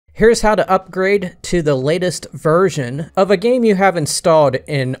Here's how to upgrade to the latest version of a game you have installed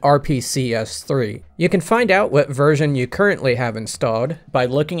in RPCS3. You can find out what version you currently have installed by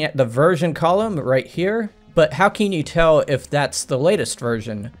looking at the version column right here. But how can you tell if that's the latest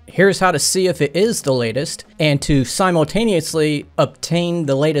version? Here's how to see if it is the latest and to simultaneously obtain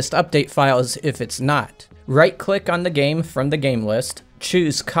the latest update files if it's not. Right-click on the game from the game list,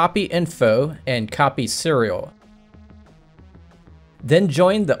 choose Copy Info and Copy Serial. Then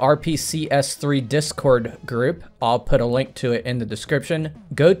join the RPCS3 Discord group. I'll put a link to it in the description.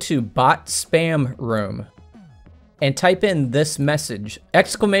 Go to Bot Spam Room and type in this message,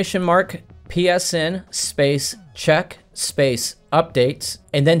 !PSN space check space updates,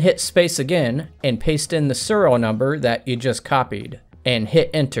 and then hit space again and paste in the serial number that you just copied and hit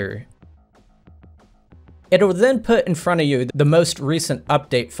enter. It'll then put in front of you the most recent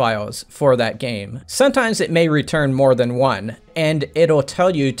update files for that game. Sometimes it may return more than one, and it'll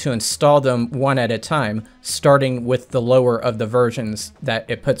tell you to install them one at a time, starting with the lower of the versions that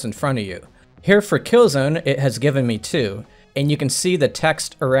it puts in front of you. Here for Killzone, it has given me 2. And you can see the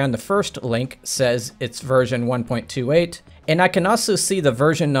text around the first link says it's version 1.28, and I can also see the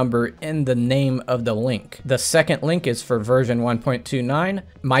version number in the name of the link. The second link is for version 1.29.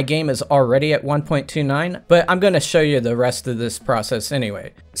 My game is already at 1.29, but I'm going to show you the rest of this process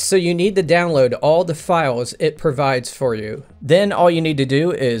anyway. So you need to download all the files it provides for you. Then all you need to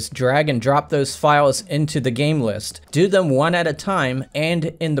do is drag and drop those files into the game list. Do them one at a time and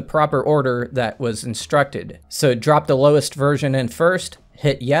in the proper order that was instructed. So drop the lowest version in first,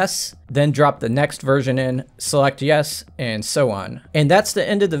 hit yes, then drop the next version in, select yes, and so on. And that's the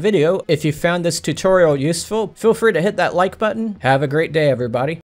end of the video. If you found this tutorial useful, feel free to hit that like button. Have a great day, everybody.